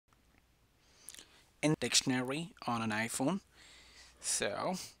in dictionary on an iPhone.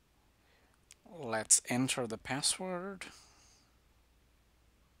 So let's enter the password.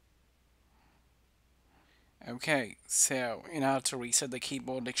 Okay, so in order to reset the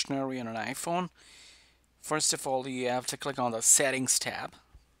keyboard dictionary on an iPhone, first of all you have to click on the settings tab.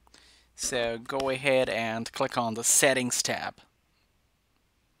 So go ahead and click on the settings tab.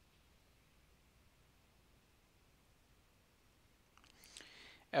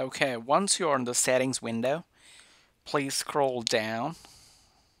 Okay, once you're in the settings window, please scroll down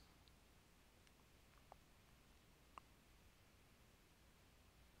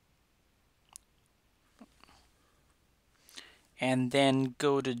and then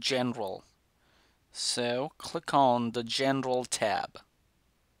go to general. So click on the general tab.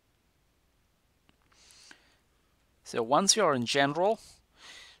 So once you're in general,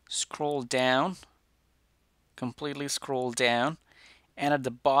 scroll down, completely scroll down, and at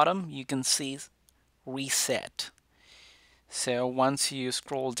the bottom you can see reset. So once you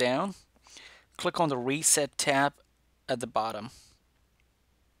scroll down, click on the reset tab at the bottom.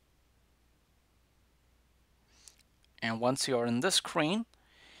 And once you're in this screen,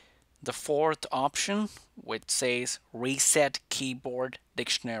 the fourth option which says reset keyboard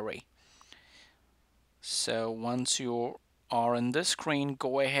dictionary. So once you are in this screen,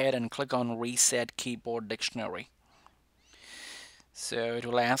 go ahead and click on reset keyboard dictionary. So it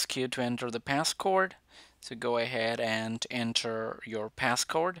will ask you to enter the passcode. So go ahead and enter your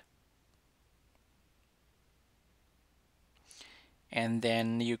passcode. And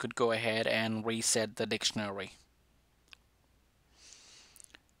then you could go ahead and reset the dictionary.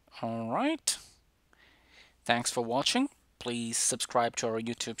 Alright. Thanks for watching. Please subscribe to our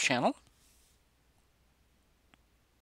YouTube channel.